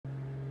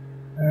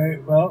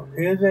Alright, well,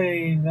 here's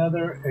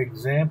another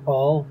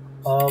example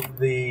of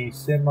the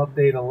Sim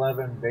Update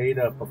 11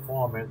 beta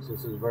performance.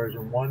 This is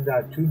version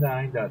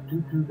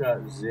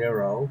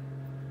 1.29.22.0,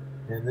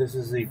 and this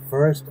is the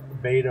first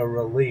beta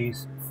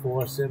release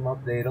for Sim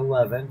Update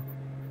 11.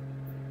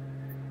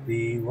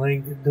 The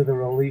link to the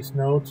release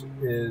notes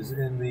is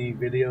in the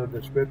video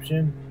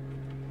description.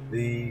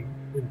 The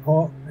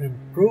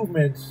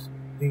improvements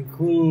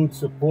include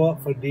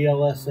support for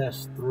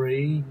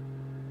DLSS3,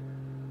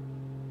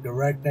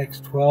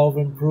 DirectX12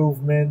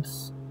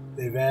 improvements.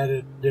 They've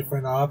added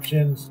different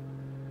options.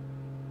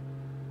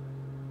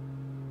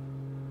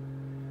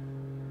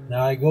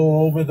 Now I go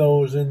over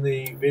those in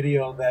the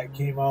video that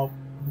came out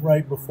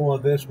right before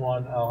this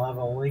one. I'll have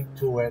a link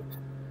to it,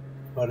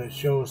 but it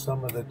shows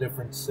some of the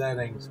different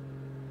settings.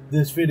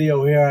 This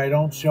video here, I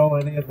don't show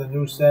any of the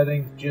new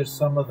settings, just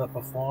some of the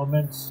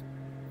performance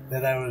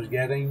that I was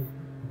getting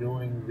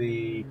doing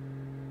the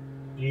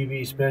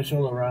GV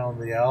special around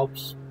the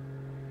Alps.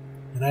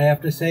 And I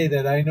have to say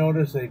that I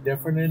noticed a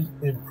different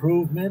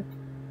improvement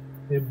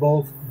in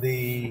both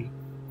the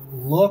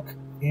look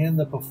and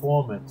the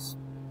performance.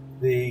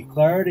 The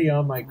clarity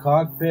on my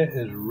cockpit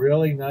is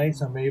really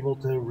nice. I'm able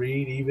to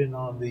read even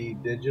on the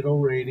digital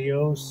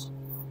radios.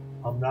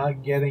 I'm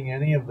not getting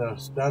any of the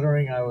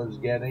stuttering I was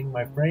getting.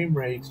 My frame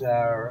rates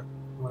are,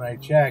 when I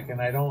check,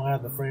 and I don't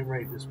have the frame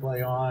rate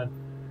display on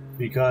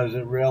because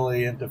it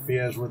really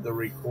interferes with the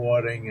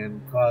recording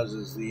and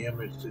causes the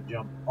image to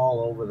jump all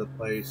over the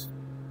place.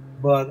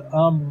 But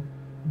I'm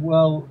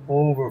well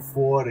over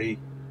 40,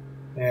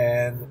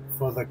 and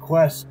for the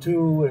Quest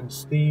 2 and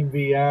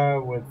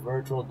SteamVR with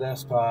virtual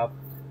desktop,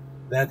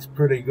 that's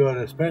pretty good,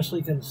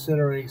 especially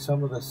considering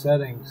some of the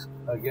settings.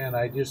 Again,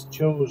 I just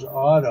chose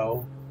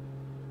auto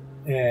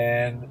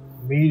and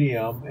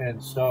medium,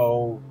 and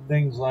so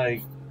things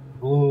like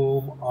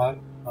bloom,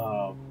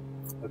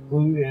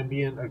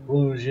 ambient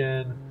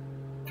occlusion,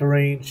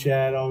 terrain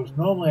shadows,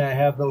 normally I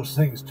have those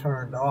things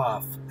turned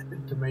off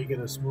to make it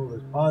as smooth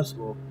as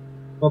possible.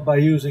 But by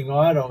using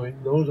auto,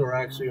 those are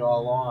actually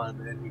all on,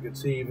 and you can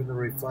see even the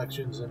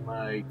reflections in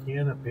my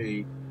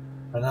canopy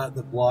are not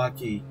the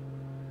blocky.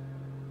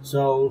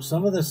 So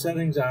some of the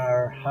settings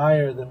are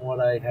higher than what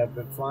I have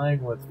been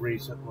flying with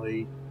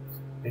recently,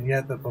 and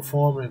yet the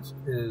performance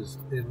is,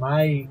 in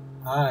my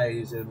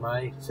eyes, in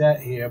my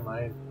set here,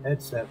 my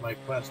headset, my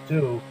Quest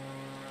 2,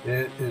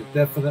 it is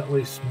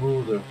definitely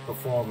smoother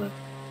performance.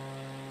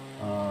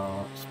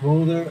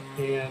 Smoother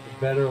and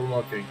better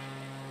looking.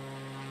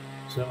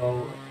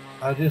 So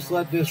I'll just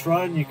let this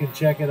run. You can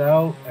check it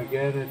out.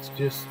 Again, it's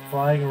just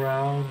flying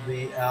around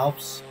the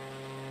Alps.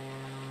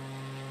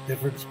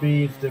 Different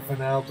speeds,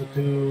 different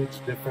altitudes,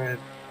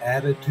 different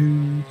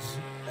attitudes,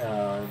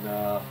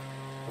 and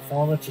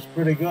performance is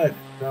pretty good.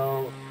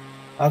 So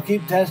I'll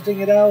keep testing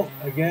it out.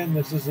 Again,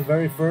 this is the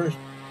very first.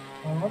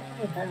 Well, how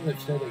many times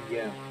I've said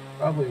again?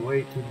 Probably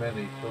way too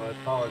many, so I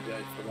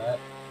apologize for that.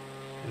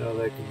 You know,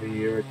 that can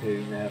be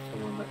irritating to have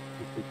someone that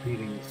keeps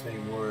repeating the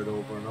same word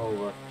over and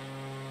over.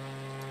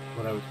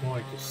 What I was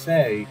going to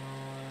say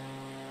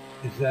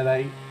is that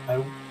I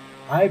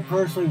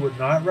personally would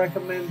not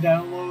recommend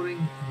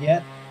downloading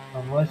yet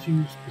unless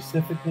you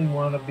specifically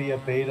want to be a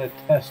beta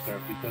tester,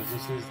 because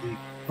this is the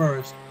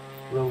first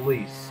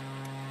release.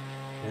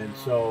 And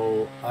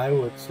so I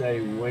would say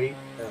wait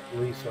at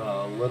least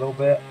a little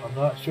bit. I'm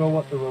not sure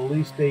what the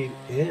release date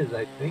is.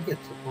 I think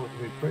it's supposed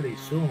to be pretty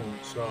soon,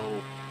 so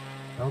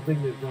I don't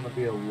think there's going to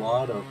be a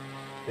lot of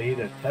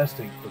beta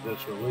testing for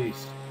this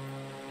release.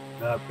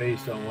 Not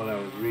based on what I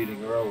was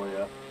reading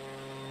earlier.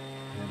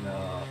 And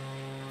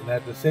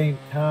at the same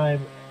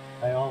time,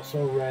 I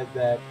also read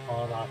that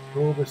on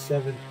October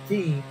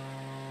 17th,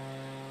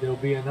 there'll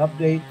be an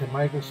update to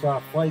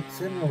Microsoft Flight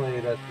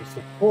Simulator to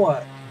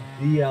support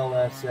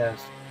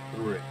DLSS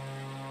 3.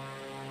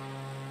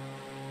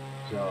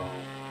 So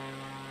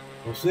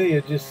we'll see.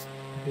 It just,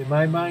 in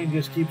my mind,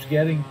 just keeps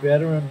getting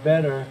better and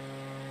better.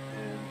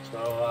 And so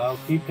I'll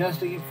keep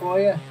testing it for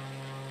you.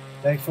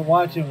 Thanks for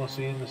watching. We'll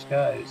see you in the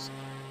skies.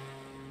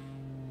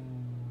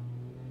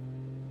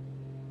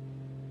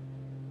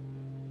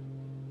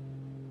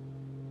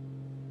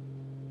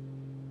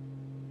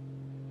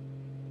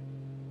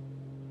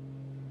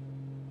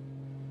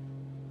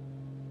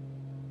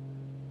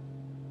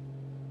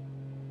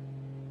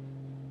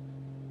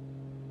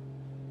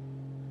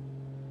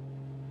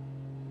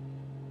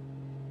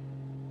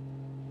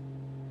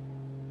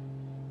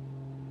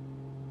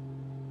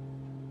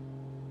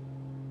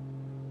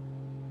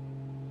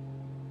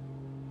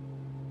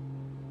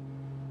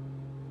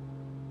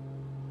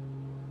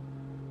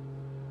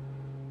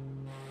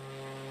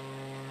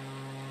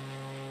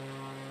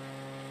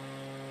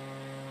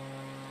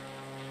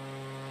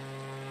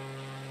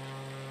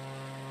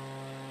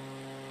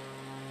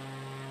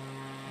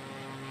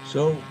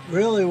 So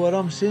really what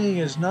I'm seeing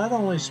is not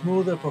only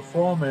smoother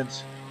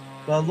performance,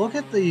 but look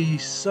at the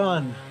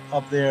sun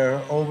up there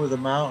over the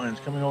mountains,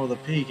 coming over the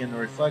peak, and the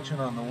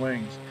reflection on the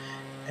wings.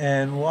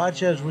 And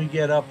watch as we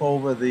get up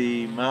over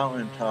the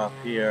mountaintop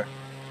here.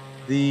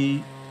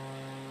 The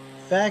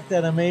fact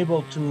that I'm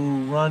able to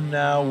run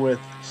now with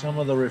some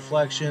of the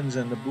reflections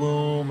and the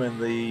bloom and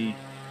the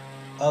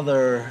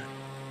other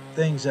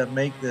things that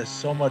make this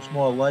so much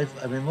more life.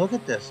 I mean, look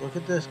at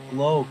this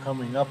glow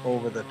coming up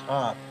over the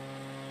top,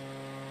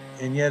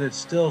 and yet it's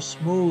still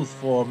smooth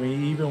for me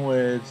even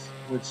with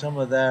some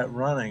of that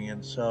running.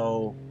 And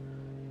so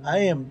I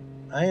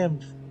am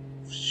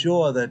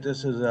sure that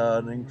this is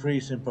an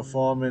increase in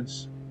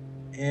performance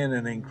and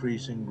an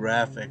increase in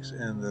graphics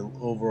and the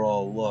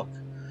overall look.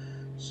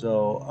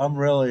 So I'm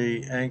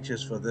really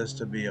anxious for this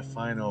to be a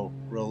final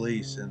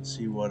release and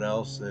see what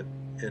else it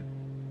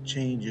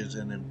changes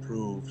and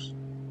improves.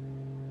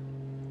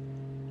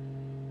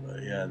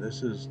 But yeah,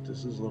 this is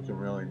looking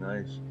really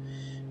nice.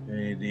 I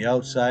mean, the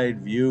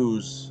outside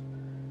views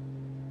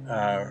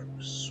are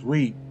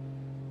sweet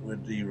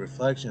with the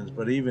reflections,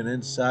 but even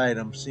inside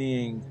I'm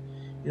seeing,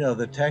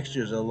 the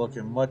textures are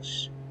looking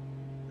much,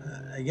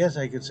 I guess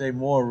I could say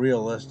more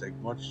realistic,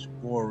 much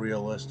more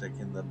realistic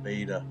in the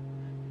beta,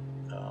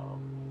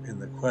 in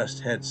the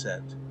Quest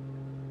headset,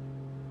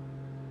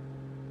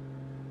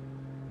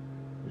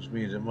 which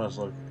means it must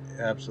look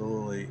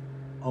absolutely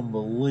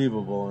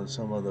unbelievable in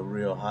some of the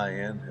real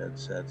high-end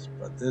headsets.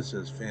 But this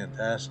is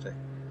fantastic.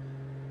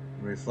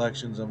 The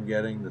reflections I'm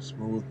getting, the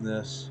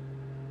smoothness.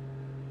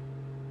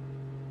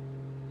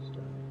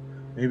 So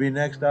maybe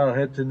next I'll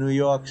head to New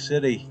York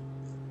City,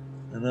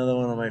 another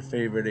one of my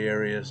favorite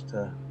areas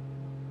to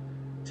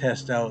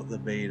test out the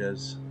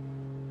betas.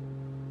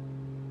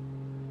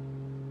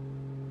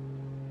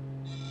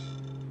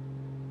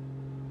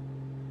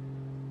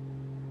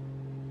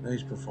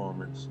 Nice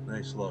performance,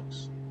 nice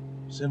looks.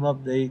 Sim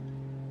update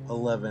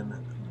 11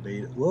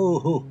 beta.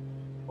 Whoa,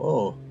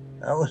 whoa,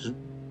 that was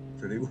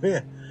pretty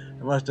weird.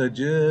 I must have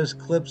just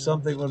clipped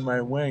something with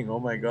my wing. Oh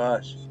my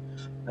gosh,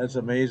 that's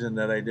amazing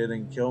that I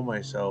didn't kill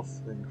myself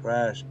and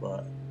crash.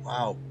 But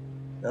wow,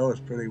 that was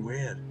pretty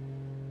weird.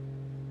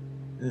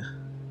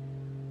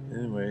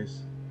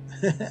 Anyways,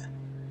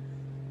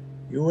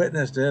 you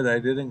witnessed it. I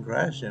didn't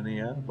crash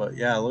anyhow. But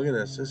yeah, look at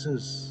this. This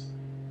is,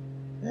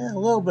 yeah, a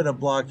little bit of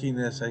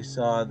blockiness I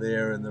saw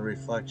there in the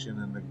reflection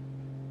in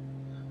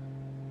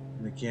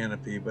the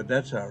canopy, but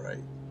that's all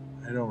right.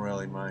 I don't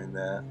really mind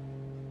that.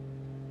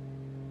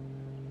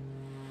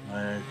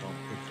 I don't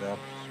pick it up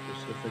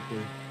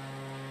specifically.